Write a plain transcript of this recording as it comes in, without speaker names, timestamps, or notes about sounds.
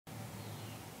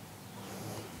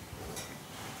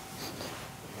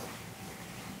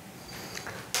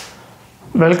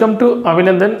Welcome to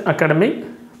Aabinandan Academy,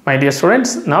 my dear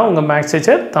students. Now, உங்க maths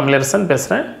teacher Tamilarasan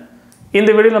பேசுறேன். இந்த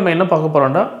வீடியோல நம்ம என்ன பார்க்க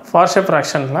போறோம்னா partial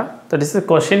fractionல that is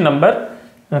question number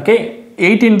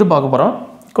 18 பார்க்க போறோம்.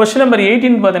 Question number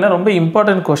 18 பாத்தீங்கன்னா ரொம்ப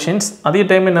important questions. அதே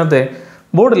டைம் என்னது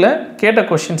போர்டுல கேட்ட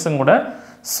questions கூட.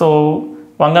 So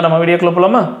வாங்க நம்ம வீடியோக்குள்ள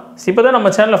போலாமா? இப்போதான்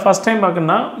நம்ம சேனலை ஃபர்ஸ்ட் டைம்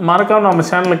பார்க்கணும்னா மறக்காம நம்ம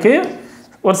சேனலுக்கு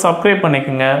ஒரு சப்ஸ்கிரைப்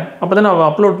பண்ணிக்கோங்க. அப்பதான் நான்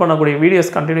அப்லோட் பண்ணக்கூடிய வீடியோஸ்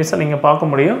கண்டினியூஸா நீங்க பார்க்க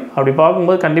முடியும். அப்படி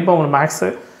பார்க்கும்போது கண்டிப்பா உங்களுக்கு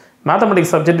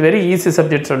mathematics subject very easy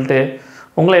subject சொல்லிட்டு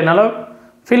உங்களை என்னால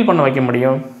ஃபீல் பண்ண வைக்க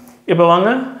முடியும். இப்போ வாங்க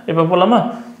இப்போ போலாமா?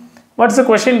 வாட்ஸ் தி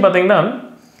क्वेश्चन பாத்தீங்கன்னா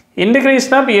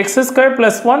integration of x square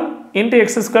plus 1 into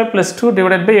x square plus 2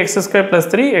 divided by x square plus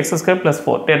 3 x square plus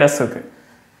 4 datas இருக்கு.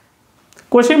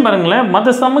 क्वेश्चन பாருங்களேன்,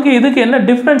 மற்ற சம்முக்கு இதுக்கு என்ன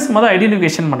டிஃபரன்ஸ் மொத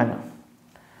ஐடென்டிஃபிகேஷன் பண்ணுங்க.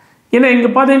 ஏன்னா இங்க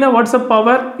பாத்தீங்கன்னா what's up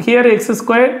power here x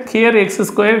square here x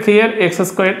square here x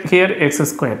square here x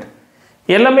square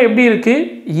எல்லாமே எப்படி இருக்கு?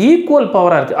 ஈக்குவல்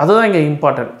பவரா இருக்கு. அதுதான் இங்க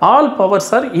important. All powers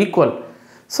R equal.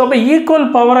 So அப்போ ஈக்குவல்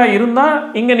பவரா இருந்தா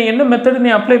இங்க நீ என்ன மெத்தட்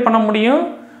நீ அப்ளை பண்ண முடியும்?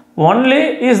 Only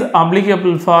is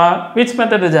applicable for which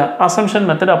method is assumption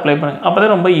method apply பண்ணுங்க.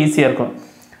 அப்பதான் ரொம்ப ஈஸியா இருக்கும்.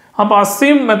 அப்போ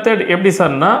அஸ்யூம் மெத்தட் எப்படி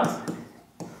சார்னா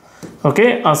ஓகே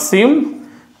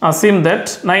assume that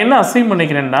நான் என்ன assume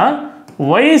பண்ணிக்கிறேன்னா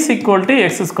y is equal to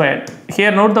x squared.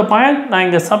 Here note the point, நான்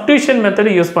இங்க substitution method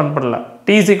யூஸ் பண்ணல.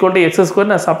 t is equal to x squared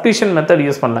நான் substitution method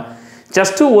யூஸ் பண்ணல.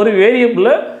 just ஒரு variable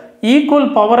equal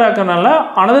power ஆக்கனால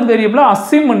another variable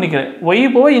assume பண்ணிக்கிறேன். y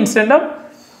போய் instead of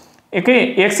okay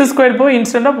x squared போய்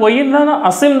instead of y ன்னு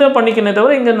அஸ்யூம் தான் பண்ணிக்கிறேனே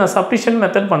தவிர இங்க நான் substitution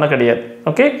method பண்ண கிடையாது.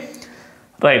 Okay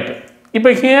right. இப்போ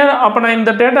here அப்ப நான்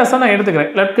இந்த டேட்டாஸை நான்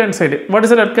எடுத்துக்கிறேன். left hand side what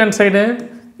is the left hand side?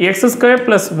 x squared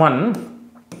plus 1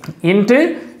 into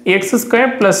x square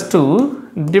plus 2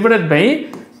 divided by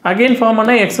again form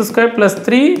பண்ண x square plus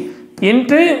 3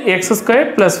 into x square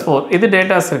plus 4 இது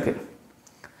டேட்டாஸ் இருக்கு.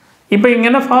 இப்போ இங்க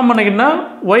என்ன ஃபார்ம் பண்ணிக்கிட்டா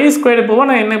y squared போவா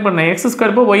நான் என்ன பண்ணேன் x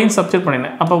squared போ y ன்னு சப்ஸ்டிட்யூட்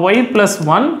பண்ணினேன். அப்ப y plus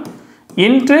 1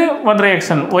 into one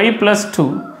reaction y plus 2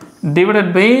 divided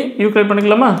by equate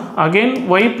பண்ணிக்கலாமா? again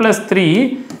y plus 3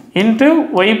 into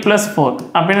y plus 4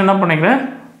 அப்படினா என்ன பண்ணிக்கிறேன்?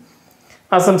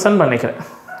 அசம்ப்ஷன் பண்ணிக்கிறேன்.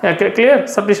 கிளியர்?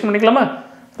 சப்ஸ்டிட்யூஷன் பண்ணிக்கலாமா?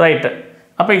 ரைட்.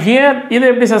 அப்ப here இதை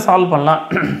எப்படி சால்வ் பண்ணலாம்?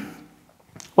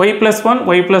 y plus 1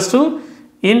 y plus 2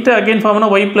 into again formula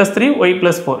y plus 3 y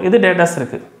plus 4 இது டேட்டாஸ்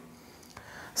இருக்கு.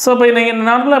 ஸோ இப்போ நீங்க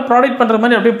நார்மலா ப்ராடக்ட் பண்ற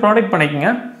மாதிரி அப்படியே ப்ராடக்ட் பண்ணிக்கங்க.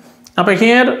 அப்ப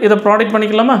here இதை ப்ராடக்ட்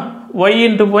பண்ணிக்கலாமா? y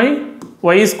into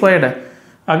y squared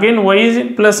again y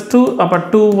plus 2 அப்ப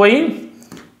 2y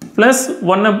plus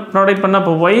 1 ப்ராடக்ட் பண்ணா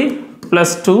அப்ப y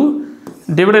plus 2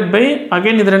 divided by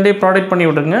again இது ரெண்டையும் ப்ராடக்ட் பண்ணி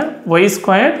விடுங்க y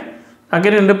squared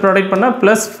again ரெண்டு ப்ராடக்ட் பண்ணா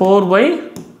plus 4y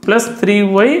plus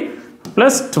 3y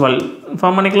plus 12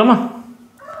 form பண்ணிக்கலாமா?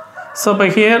 ஸோ இப்போ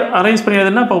ஹியர் அரேஞ்ச் பண்ணி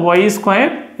எழுதுனா இப்போ y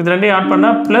ஸ்கொயர் இது ரெண்டையும் ஆட் பண்ணா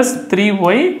plus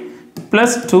 3y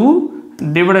plus 2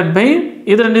 divided by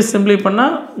இது ரெண்டையும் சிம்பிளை பண்ணா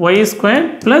y square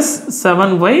plus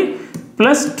 7y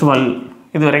plus 12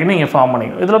 இது வரைக்கும் நீங்கள் ஃபார்ம்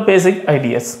பண்ணிக்கணும். இதெல்லாம் பேசிக்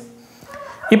ஐடியாஸ்.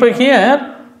 இப்போ ஹியர்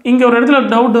இங்கே ஒரு இடத்துல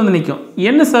டவுட் வந்து நிற்கும்.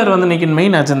 என்ன சார் வந்து நிற்கும்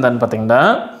மெயின் அஜெண்டான்னு பார்த்தீங்கன்னா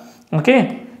ஓகே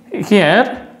ஹியர்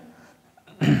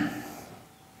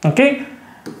ஓகே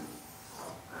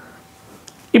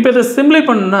இப்போ இதை சிம்பிளை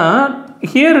பண்ணா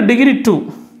ஹியர் டிகிரி 2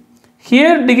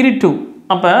 ஹியர் டிகிரி 2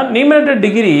 அப்போ numerator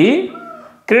degree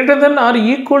greater than R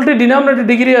equal to denominator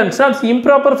degree answer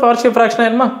improper partial fraction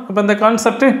ஆயிருமா? அப்போ இந்த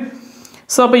கான்செப்ட்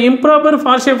ஸோ அப்போ இம்ப்ராப்பர்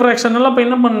பார்ஷியல் ஃப்ராக்ஷன் எல்லாம் இப்போ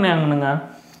என்ன பண்ணாங்கங்க?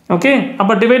 ஓகே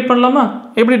அப்போ டிவைட் பண்ணலாமா?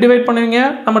 எப்படி டிவைட் பண்ணுவீங்க?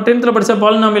 நம்ம 10th படித்த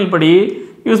பாலினாமியல் படி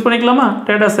யூஸ் பண்ணிக்கலாமா?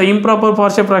 டேட்டாஸ் இம்ப்ராப்பர்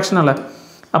பார்ஷியல் ஃப்ராக்ஷனால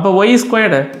அப்போ y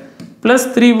squared plus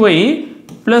 3y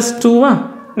plus 2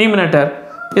 numerator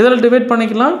இதில் டிவைட்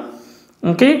பண்ணிக்கலாம்.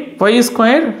 Okay y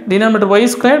square denominator y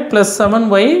square plus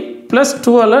 7y plus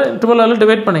 12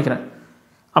 divide பண்ணிக்கிறேன்.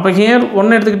 அப்போ ஹியர்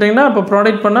 1 எடுத்துக்கிட்டிங்கன்னா அப்போ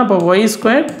ப்ராடக்ட் பண்ணால் அப்போ y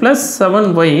square plus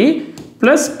 7y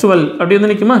plus 12 அப்படி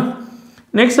வந்து நிற்குமா?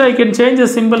 Next I can change a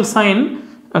simple sign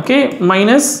okay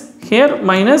minus here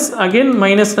minus again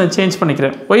minus நான் சேஞ்ச்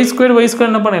பண்ணிக்கிறேன். y ஸ்கொயர்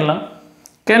என்ன பண்ணிடலாம்?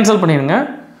 கேன்சல் பண்ணிடுங்க.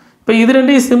 இப்போ இது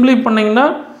ரெண்டையும் சிம்பிளை பண்ணிங்கன்னா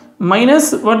மைனஸ்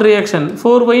ஒன் ரியாக்ஷன்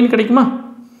 4y கிடைக்குமா?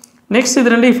 நெக்ஸ்ட் இது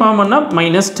ரெண்டையும் ஃபார்ம் பண்ணால்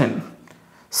மைனஸ் 10.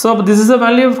 ஸோ அப்போ this is a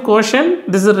value of quotient,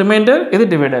 this is reminder, இது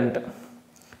டிவிடெண்ட்.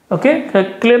 ஓகே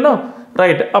கிளியர்னோ?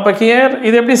 ரைட். அப்போ ஹியர்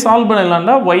இது எப்படி சால்வ்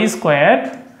பண்ணலாம்னா y square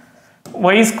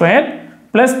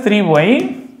plus 3y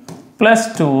plus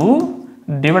 2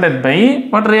 divided by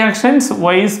what reactions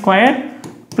y square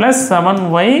plus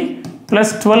 7y plus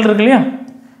 12 இருக்கு இல்லையா?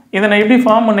 இதை நான் எப்படி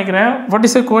ஃபார்ம் பண்ணிக்கிறேன்? what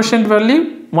is the quotient value?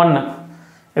 1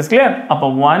 is clear? அப்போ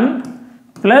 1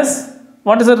 plus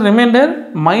what is the remainder?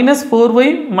 minus 4y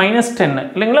minus 10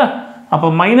 இல்லைங்களா? அப்போ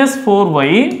minus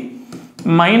 4y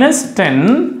minus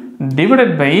 10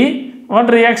 divided by what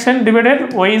reaction divided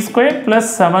y square plus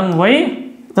 7y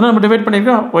then நம்ம டிவைட்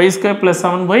பண்ணிருக்கோம் y square plus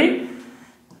 7y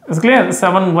is clear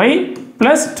 7y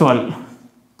plus 12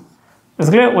 is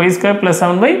clear y square plus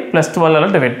 7y plus 12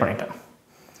 எல்லாம் divide பண்ணிட்டேன்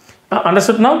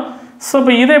understood now so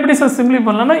இப்போ இதை எப்படி sir simplify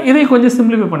பண்ணலாம்னா இதை கொஞ்சம்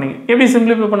சிம்பிளிஃபை பண்ணுங்க எப்படி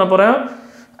சிம்பிளிஃபை பண்ண போறேன்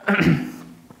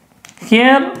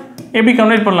here எப்படி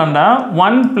convert பண்ணலாம்டா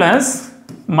 1 plus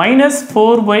minus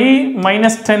 4y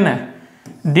minus 10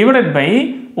 divided by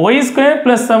y square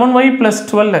plus 7y plus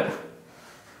 12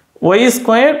 y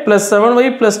square plus 7y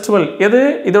plus 12 எது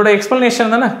இதோட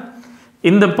எக்ஸ்பிளனேஷன் தானே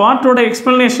இந்த பார்ட்டோட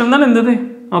எக்ஸ்பிளனேஷன் தானே இந்த இது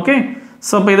ஓகே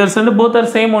ஸோ இப்போ இதை ரெண்டு both are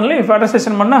same only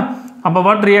factorisation பண்ணால் அப்போ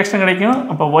வாட் ரியாக்ஷன் கிடைக்கும்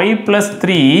அப்போ y plus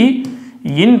 3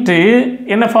 இன்ட்டு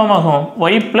என்ன ஃபார்ம் ஆகும்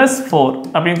y plus 4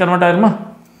 அப்படின்னு கன்வெர்ட் ஆயிருமா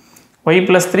y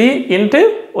plus 3 into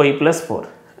y plus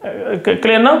 4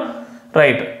 கிளியர்னா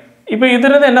right இப்போ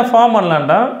இதில் என்ன ஃபார்ம்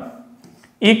பண்ணலாம்டா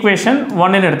ஈக்குவேஷன்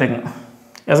 1 எடுத்துக்கங்க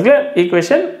எஸ்கே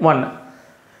ஈக்குவேஷன் 1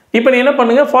 இப்போ நீ என்ன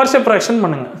பண்ணுங்க பார்ஷியல் ஃப்ராக்ஷன்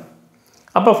பண்ணுங்க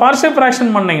அப்போ பார்ஷியல்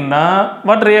ஃப்ராக்ஷன் பண்ணீங்கன்னா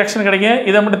வாட் ரியாக்ஷன் கிடைக்கும்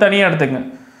இதை மட்டும் தனியாக எடுத்துக்கங்க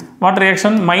what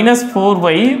reaction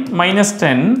 -4y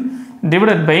 -10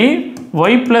 divided by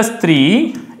y plus 3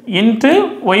 into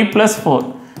y plus 4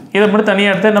 இதை மட்டும்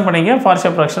தனியாக எடுத்து என்ன பண்ணீங்க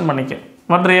பார்ஷியல் ஃப்ராக்ஷன் பண்ணிக்க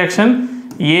what reaction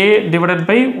a divided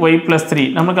by y plus 3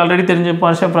 நமக்கு ஆல்ரெடி தெரிஞ்ச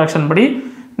பார்ஷியல் ஃப்ராக்ஷன் படி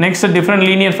நெக்ஸ்ட் டிஃப்ரெண்ட்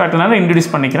லீனியர் ஃபேக்டர்னால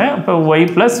இன்ட்ரடியூஸ் பண்ணிக்கிறேன் அப்போ y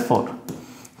plus 4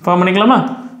 ஃபார்ம் பண்ணிக்கலாமா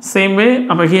சேம் வே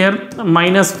அப்போ ஹியர்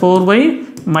 -4y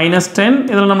 -10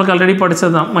 இதில் நமக்கு ஆல்ரெடி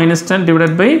படித்தது தான் -10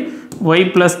 divided by y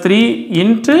plus 3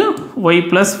 into y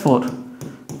plus 4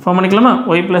 form பண்ணிக்கலாமா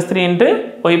y plus 3 into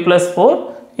y plus 4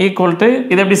 equal to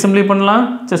இதை எப்படி சிம்பிளி பண்ணலாம்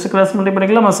ஜஸ்ட் கிராஸ் மல்டிப்ளை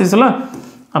பண்ணிக்கலாம் அசிஸ்லாம்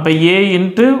அப்போ a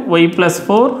into y plus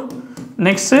 4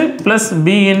 next plus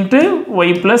b into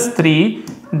y plus 3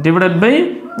 divided by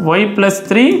y plus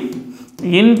 3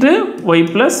 into y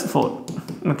plus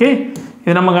 4 okay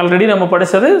இது நமக்கு already நம்ம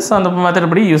படித்தது ஸோ அந்த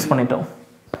மெத்தட் படி யூஸ் பண்ணிட்டோம்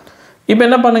இப்போ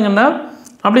என்ன பண்ணுங்கன்னா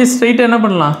அப்படியே ஸ்ட்ரெயிட்டாக என்ன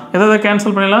பண்ணலாம் எதாவது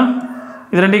கேன்சல் பண்ணிடலாம்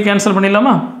இது ரெண்டையும் கேன்சல்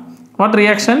பண்ணிடலாமா what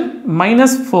reaction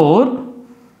 -4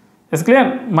 is clear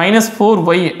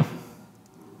 -4y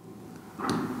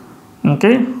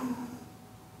okay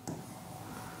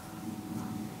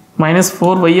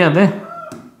 -4y அது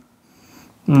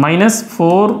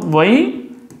 -4y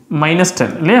 -10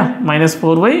 இல்லையா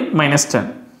 -4y -10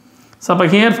 ஸோ அப்போ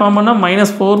ஹியர் ஃபார்ம் பண்ணால்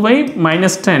 -4y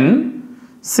 -10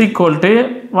 is equal to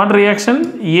what reaction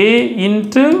a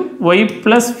into y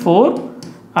plus 4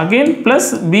 again plus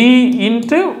b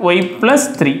into y plus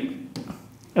 3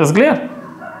 is clear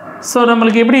so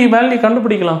நம்மளுக்கு எப்படி value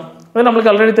கண்டுபிடிக்கலாம் அது நம்மளுக்கு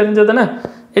already தெரிஞ்சது தானே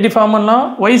எப்படி ஃபார்ம் பண்ணலாம்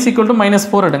y is equal to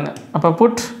 -4 எடுங்க அப்போ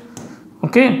put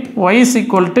okay y is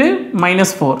equal to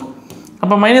 -4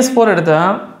 அப்போ -4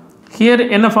 எடுத்தால் ஹியர்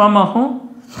என்ன ஃபார்ம் ஆகும்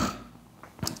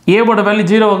a ஓட வேல்யூ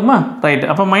 0 ஆகுமா ரைட்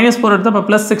அப்போ -4 எடுத்தால் அப்போ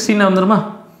 +16 வந்துருமா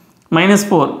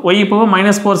 -4 y இப்போ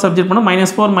 -4 சப்ஜெக்ட் பண்ணால்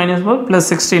 -4 +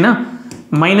 16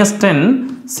 -10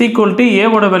 equal to a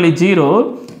ஓட வேல்யூ 0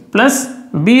 ப்ளஸ்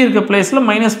b இருக்க பிளேஸில்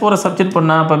 -4 சப்ஜெக்ட்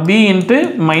பண்ணால் அப்போ b இன்ட்டு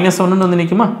 -1 வந்து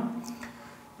நிற்குமா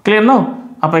கிளியர்னோ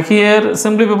அப்போ ஹியர்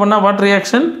சிம்பிளிஃபை பண்ணால் வாட்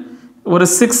ரியாக்ஷன் ஒரு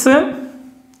 6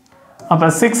 அப்போ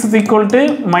 6 equal to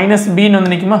 -b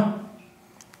வந்து நிற்குமா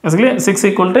கிளியர் 6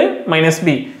 equal to -b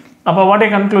அப்போ வாட் ஏ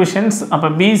கன்க்ளூஷன்ஸ் அப்போ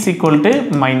b is equal to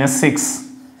 -6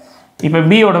 இப்போ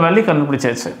b ஓட வேல்யூ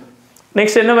கண்டுபிடிச்சாச்சு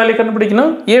நெக்ஸ்ட் என்ன வேல்யூ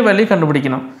கண்டுபிடிக்கணும் a வேல்யூ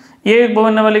கண்டுபிடிக்கணும் a இப்போ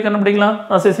என்ன வேல்யூ கண்டுபிடிக்கலாம்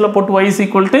அசைஸில் போட்டு y is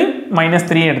equal to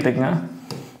 -3 எடுத்துக்கங்க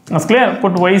அஸ் கிளியர்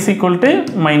போட்டு y is equal to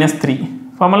 -3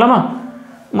 ஃபார்மலாமா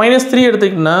 -3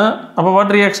 எடுத்துக்கிட்டா அப்போ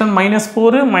வாட் ரியாக்ஷன்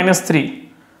 -4 -3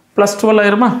 +12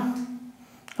 ஆயிருமா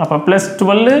அப்போ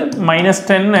 +12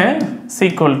 -10 is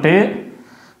equal to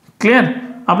clear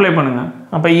apply பண்ணுங்க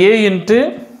அப்போ a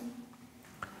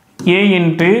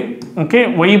into okay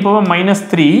y power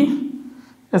 -3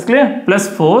 is clear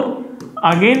 +4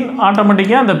 again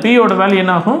ஆட்டோமேட்டிக்காக அந்த p ஓட வேல்யூ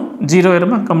என்ன ஆகும் 0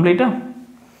 ஆயிருமா கம்ப்ளீட்டாக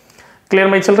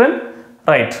கிளியர் மை சில்ட்ரன்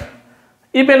ரைட்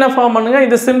இப்போ என்ன ஃபார்ம் பண்ணுங்க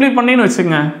இதை சிம்பிளி பண்ணின்னு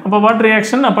வச்சுங்க அப்போ வாட்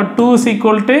ரியாக்ஷன் அப்போ 2 is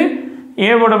equal to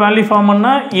a ஓட வேல்யூ ஃபார்ம்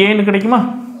பண்ணால் ஏன்னு கிடைக்குமா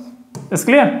இஸ்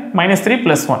கிளியர் -3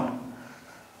 + 1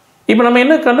 இப்போ நம்ம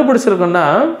என்ன கண்டுபிடிச்சிருக்கோம்னா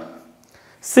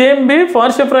சேம் பி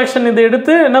பார்ஷியல் ஃப்ராக்ஷன் இதை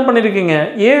எடுத்து என்ன பண்ணியிருக்கீங்க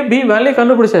a b வேல்யூ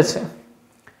கண்டுபிடிச்சாச்சு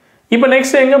இப்போ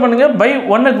நெக்ஸ்ட் எங்கே பண்ணுங்க பை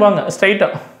 1க்கு வாங்க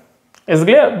ஸ்ட்ரைட்டாக இஸ்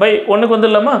கிளியர் பை 1க்கு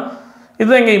வந்துடலாமா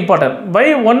இதுதான் இங்கே இம்பார்ட்டன்ட் பை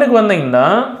 1க்கு வந்தீங்கன்னா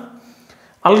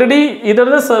ஆல்ரெடி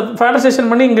இதோட ஃபேக்டரைசேஷன்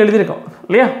பண்ணி இங்கே எழுதியிருக்கோம்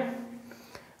இல்லையா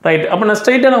ரைட் அப்போ நான்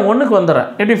ஸ்ட்ரைட்டாக நான் 1க்கு வந்துடுறேன்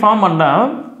எப்படி ஃபார்ம் பண்ணால்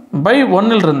பை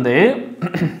 1லிருந்து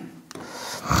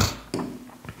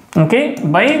ஓகே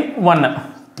பை 1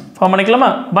 ஃபார்ம் பண்ணிக்கலாமா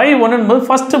பை 1 என்பது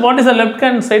first what is the left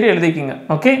hand side எழுதிக்கிங்க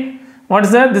okay what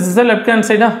is this is the left hand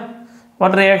சைடா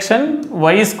what reaction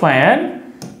y squared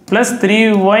plus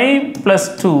 3y plus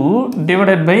 2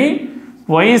 divided by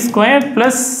y square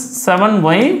plus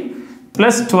 7y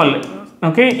plus 12.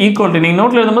 Okay, equal to நீங்கள்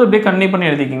நோட்டில் எழுதும்போது அப்படியே கன்வீன் பண்ணி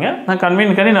எழுதிக்கிங்க. நான்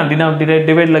கன்வீன் பண்ணி நான்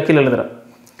டிவைடில் கீழே எழுதுகிறேன்.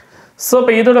 ஸோ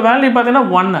இப்போ இதோட வேல்யூ பார்த்தீங்கன்னா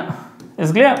 1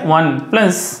 is clear. 1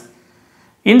 plus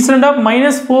instant of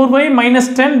minus 4y minus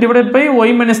 10 divided by y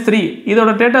minus 3.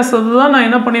 இதோட டேட்டாஸ் தான் நான்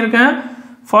என்ன பண்ணியிருக்கேன்,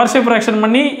 பார்ஷியல் ஃப்ராக்ஷன்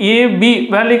பண்ணி a b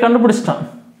வேல்யூ கண்டுபிடிச்சிட்டேன்.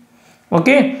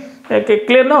 Okay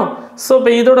clear no. ஸோ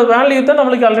இப்போ இதோட வேல்யூ தான்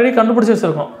நம்மளுக்கு ஆல்ரெடி கண்டுபிடிச்சி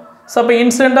வச்சுருக்கோம். ஸோ அப்போ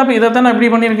இன்ஸ்டன்ட் ஆஃப் இதை தான் நான் எப்படி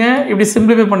பண்ணியிருக்கேன், இப்படி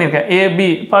சிம்பிளிஃபை பண்ணியிருக்கேன். ஏ பி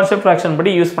பார்ஷியல் ஃப்ராக்ஷன்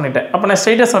படி யூஸ் பண்ணிட்டேன். அப்போ நான்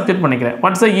ஸ்ட்ரைட்டாக சப்ஸ்டிட்யூட் பண்ணிக்கிறேன்.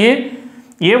 வாட்ஸ்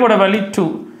ஏவோட வேல்யூ 2.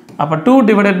 அப்போ 2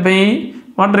 divided by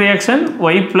what reaction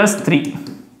y plus 3.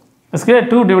 Is clear.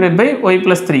 2 divided by y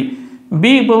plus 3.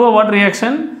 b இப்போ வாட்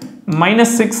ரியாக்ஷன்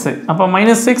 -6. அப்போ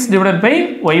 -6 divided by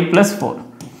y plus 4.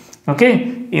 Okay,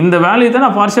 இந்த வேல்யூ தான்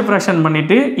நான் பார்ஷியல் ஃப்ராக்ஷன்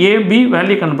பண்ணிவிட்டு ஏ பி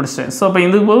வேல்யூ கண்டுபிடிச்சிட்டேன். ஸோ அப்போ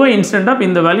இது போக இன்ஸ்டன்ட் ஆஃப்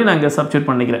இந்த வேல்யூ நான் இங்கே சப்ஸ்டிட்யூட்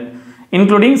பண்ணிக்கிறேன்,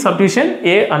 including substitution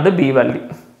a and b value.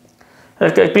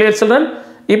 Okay, clear children?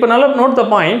 இப்போ நல்லா note the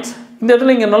point. இந்த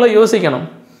இடத்துல இங்கே நல்லா யோசிக்கணும்.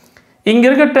 இங்கே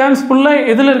இருக்க டேர்ம்ஸ் ஃபுல்லாக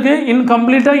எதில் இருக்குது,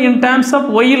 இன்கம்ப்ளீட்டாக இன் டேர்ம்ஸ் ஆஃப்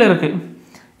ஒய்யில் இருக்குது.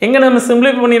 எங்கே நம்ம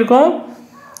சிம்பிளிஃபை பண்ணியிருக்கோம்,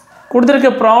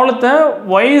 கொடுத்துருக்க ப்ராப்ளத்தை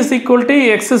y is equal to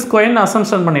x ஸ்கொயர்னு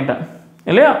அசம்ஷன் பண்ணிட்டேன்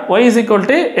இல்லையா. y is equal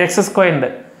to x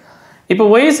squared. இப்போ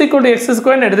y is equal to x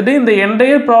ஸ்கொயர்னு எடுத்துகிட்டு இந்த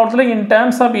என்டையர் ப்ராப்ளத்தில் இன்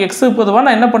டேர்ம்ஸ் ஆஃப் x பொதுவாக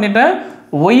நான் என்ன பண்ணிட்டேன்,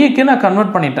 ஒய்க்கு நான்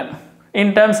கன்வெர்ட் பண்ணிட்டேன் in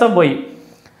terms of y.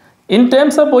 In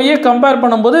terms of y compare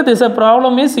பண்ணும்போது this a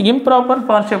problem is improper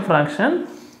partial fraction.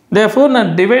 Therefore நான்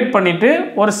divide பண்ணிட்டு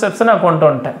ஒரு ஸ்டெப்ஸ் நான் கொண்டு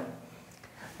வந்துட்டேன்.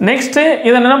 நெக்ஸ்ட்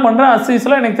இதை என்ன பண்ணுறேன்,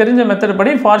 அசிஸ்ல எனக்கு தெரிஞ்ச மெத்தட்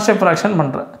படி partial fraction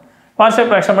பண்ணுறேன். partial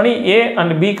fraction பண்ணி a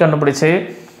and b கண்டுபிடிச்சு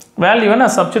வேல்யூவை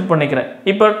நான் சப்ஸ்டிட்யூட் பண்ணிக்கிறேன்.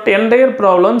 இப்போ என்டையர்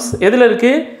ப்ராப்ளம்ஸ் எதில்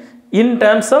இருக்குது, இன்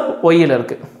டேர்ம்ஸ் ஆஃப் ஒய்யில்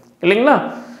இருக்குது இல்லைங்களா.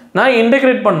 நான்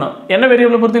இன்டெகிரேட் பண்ணோம், என்ன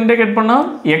வேரியபிளை பொறுத்து இன்டெகிரேட் பண்ணோம்,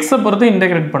 எக்ஸை பொறுத்து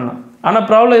இன்டெகிரேட் பண்ணோம். ஆனால்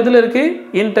ப்ராப்ளம் எதில் இருக்குது,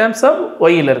 இன் டேர்ம்ஸ் ஆஃப்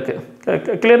ஒய்யில் இருக்குது.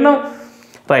 கிளியர்னா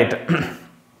ரைட்.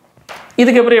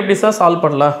 இதுக்கப்புறம் எப்படி சார் சால்வ்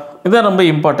பண்ணலாம், இதுதான் ரொம்ப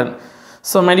important.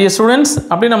 So my dear students,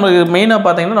 அப்படி நம்மளுக்கு மெயினாக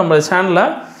பார்த்தீங்கன்னா நம்ம சேனலில்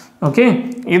ஓகே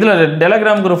இதில்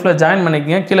டெலகிராம் குரூப்பில் ஜாயின்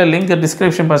பண்ணிக்கங்க. கீழே லிங்க்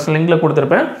டிஸ்கிரிப்ஷன் பாக்ஸில் லிங்கில்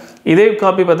கொடுத்துருப்பேன். இதே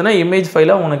காப்பி பார்த்தீங்கன்னா இமேஜ்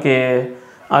ஃபைலாக உனக்கு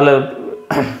அதில்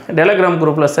டெலகிராம்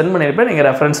குரூப்பில் சென்ட் பண்ணியிருப்பேன், நீங்கள்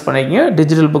ரெஃபரன்ஸ் பண்ணிக்கங்க,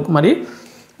 டிஜிட்டல் புக் மாதிரி.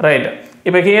 ரைட்,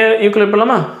 இப்போ ஹியர் யூக்குலேட்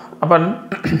பண்ணலாமா. அப்போ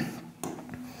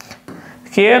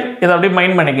ஹியர் இதை அப்படியே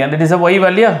mind பண்ணிக்கேன், that is a Y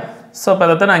value. So அப்போ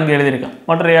அதை தான் நான் இங்கே எழுதியிருக்கேன்.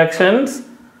 What reactions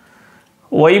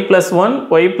y plus 1,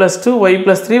 y plus 2, y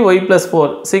plus 3, y plus 4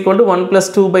 is equal to 1 plus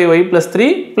 2 by y plus 3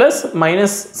 plus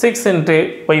minus 6 into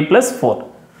y plus 4.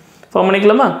 Form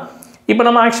பண்ணிக்கலாமா. இப்போ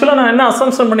நம்ம ஆக்சுவலாக நான் என்ன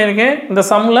அசம்ஷன் பண்ணியிருக்கேன் இந்த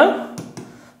சம்மில்,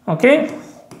 ஓகே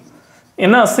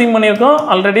என்ன அசீம் பண்ணியிருக்கோம்,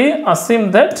 already Azeem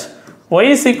that y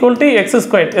is equal to x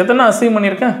squared. எத்தனை அசீம்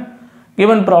பண்ணியிருக்கேன்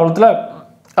கிவன் ப்ராப்ளத்தில்.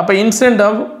 அப்போ இன்ஸ்டன்ட்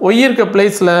ஆஃப் ஒய் இருக்க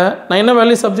பிளேஸில் நான் என்ன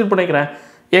வேல்யூ சப்ஸ்டிட்யூட் பண்ணிக்கிறேன்,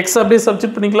 எக்ஸ் அப்படியே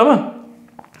சப்ஸ்டிட்யூட் பண்ணிக்கலாமா.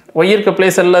 ஒய் இருக்க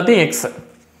பிளேஸ் எல்லாத்தையும் எக்ஸ்.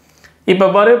 இப்போ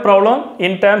பாரு ப்ராப்ளம்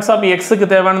இன் டேர்ம்ஸ் ஆஃப் எக்ஸுக்கு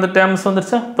தேவையானது டேர்ம்ஸ்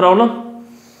வந்துருச்சா ப்ராப்ளம்.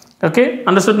 ஓகே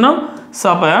அண்டர்ஸ்டுட்னா. ஸோ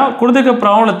அப்போ கொடுத்துருக்க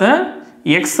ப்ராப்ளத்தை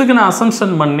எக்ஸுக்கு நான்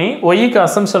அசம்ஷன் பண்ணி ஒய்க்கு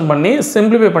அசம்ஷன் பண்ணி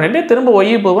சிம்பிளிஃபை பண்ணிவிட்டு திரும்ப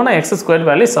ஒய் போக நான் எக்ஸ் ஸ்கொயர்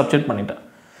வேல்யூ சப்ஸ்டிட்யூட் பண்ணிட்டேன்.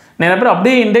 நிறைய பேர்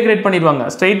அப்படியே இன்டெகிரேட் பண்ணிடுவாங்க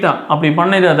ஸ்ட்ரைட்டாக, அப்படி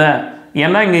பண்ணிடாத.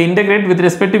 ஏன்னா இங்கே integrate with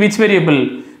respect to which variable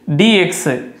dx.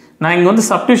 நான் இங்கே வந்து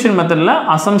சப்ஸ்டிட்யூஷன் மெத்தடில்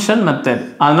அசம்ஷன் மெத்தட்,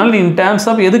 அதனால் இன் டேர்ம்ஸ்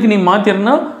ஆஃப் எதுக்கு நீ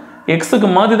மாற்றிடனா எக்ஸுக்கு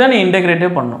மாற்றி தான் நீ இன்டெகிரேட்டே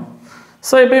பண்ணணும்.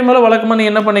 ஸோ எப்பயும் மேலே வழக்கமாக நீ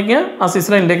என்ன பண்ணிக்க,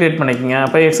 அசிஸில் இன்டெகிரேட் பண்ணிக்கங்க.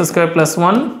 அப்போ X square plus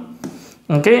 1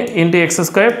 okay into X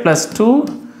square plus 2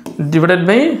 divided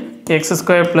by X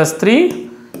square plus 3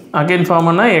 again form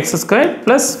பண்ணால் X square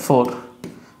plus 4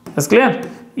 is clear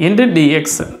into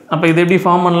dx. அப்போ இது எப்படி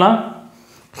ஃபார்ம் பண்ணலாம்,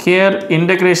 here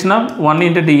integration of 1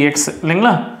 into dx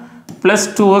இல்லைங்களா, ப்ளஸ்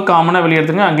 2 காமனாக வெளியே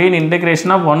எடுத்துங்க. Again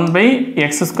integration of 1 by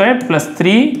X square plus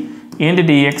 3 into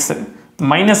dx.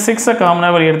 Minus 6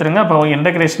 காமனாக வெளியே எடுத்துருங்க. அப்போ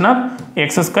integration of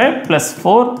X square plus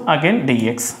 4 again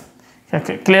dx.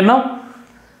 Okay கிளியர்னா.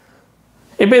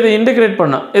 இப்போ இதை இன்டெகிரேட்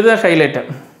பண்ணோம், இதுதான் ஹைலைட்டு.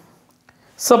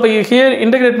 ஸோ அப்போ ஹியர்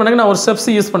இன்டெகிரேட் பண்ணக்கு நான் ஒரு ஸ்டெப்ஸ்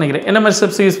யூஸ் பண்ணிக்கிறேன். என்ன மாதிரி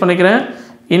ஸ்டெப்ஸ் யூஸ் பண்ணிக்கிறேன்,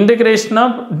 integration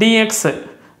of dx.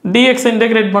 Dx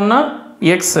integrate பண்ணால்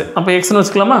எக்ஸ், அப்போ எக்ஸ்னு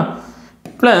வச்சுக்கலாமா,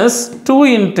 ப்ளஸ் 2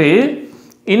 இன்ட்டு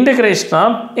இன்டெகிரேஷன்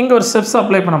ஆஃப் இங்கே ஒரு ஸ்டெப்ஸ்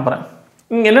அப்ளை பண்ண போகிறேன்.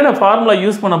 இங்கே என்னென்ன ஃபார்முலா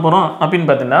யூஸ் பண்ண போகிறோம் அப்படின்னு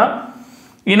பார்த்தீங்கன்னா,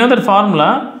 another formula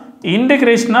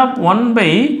integration of 1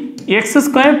 by x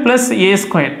square plus a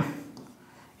square,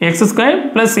 x square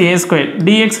plus a square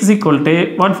dx is equal to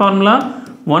what formula,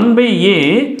 1 by a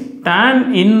tan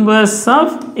inverse of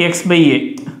x by a.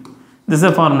 This is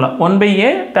the formula 1 by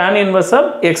a tan inverse of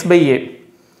x by a.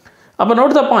 அப்போ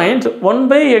note the point 1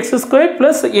 by x square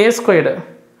plus a squared.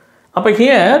 அப்போ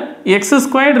here x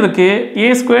squared இருக்குது,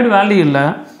 a squared value இல்லை.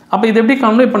 அப்போ இது எப்படி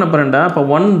convert பண்ண போகிறேன்டா, அப்போ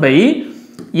 1 by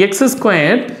x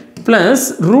squared plus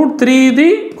root 3 the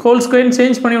whole square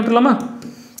change பண்ணி விட்டுலாமா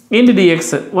into dx.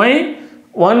 Why?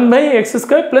 1 by x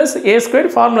squared plus a squared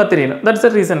formula 3. That's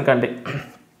the reason kandi.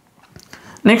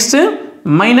 Next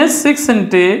minus 6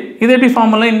 into இது எப்படி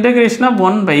formula integration of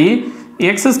 1 by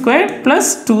x squared plus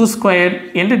 2 squared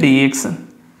into dx.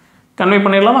 Convey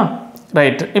பண்ணிடலாமா?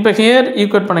 Right. இப்போ here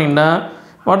equate பண்ணீங்கன்னா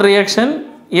what reaction?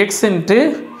 X into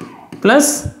plus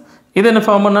இது என்ன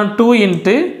formula? 2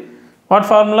 into what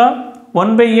formula?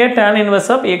 1 by a tan inverse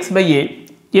of x by a.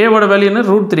 A ஓட value என்ன?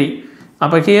 root 3.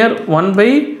 அப்போ here 1 by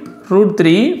root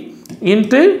 3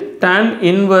 into tan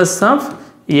inverse of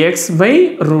x by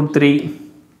root 3.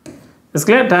 Is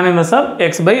clear? Tan inverse of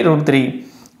x by root 3.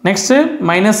 Next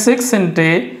minus 6 into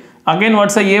again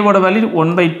what's the a ஓட value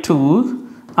 1 by 2.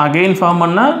 Again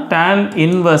formula tan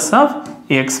inverse of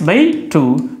x by 2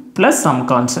 plus some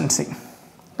constancy.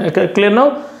 Okay, clear now?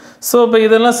 So இப்போ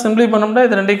இதெல்லாம் சிம்பிளை பண்ணோம்னா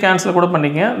இது ரெண்டையும் cancel கூட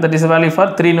பண்ணிங்க. That is value for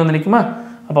 3 னு வந்து நிக்குமா?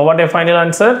 அப்போ what is final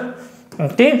answer?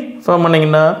 Okay, form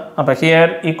பண்ணீங்கன்னா அப்போ here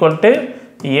equal to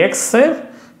x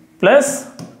plus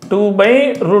 2 by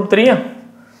root 3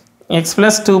 x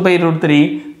plus 2 by root 3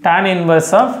 tan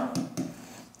inverse of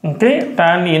okay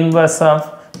tan inverse of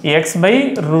x by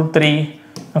root 3.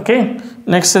 Okay,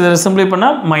 next இதை சிம்பிளை பண்ணா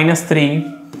minus 3.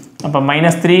 அப்போ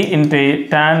minus 3 into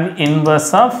tan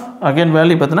inverse of again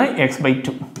value பார்த்தீங்கன்னா x by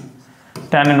 2.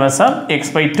 Tan inverse of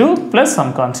x by 2 plus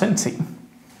some constant c.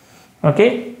 Okay,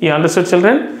 you understood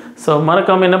children? So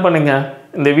மறக்காம என்ன பண்ணுங்க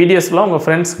இந்த வீடியோஸ்லாம் உங்கள்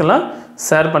ஃப்ரெண்ட்ஸ்க்கெல்லாம்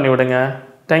ஷேர் பண்ணி விடுங்க.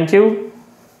 Thank you.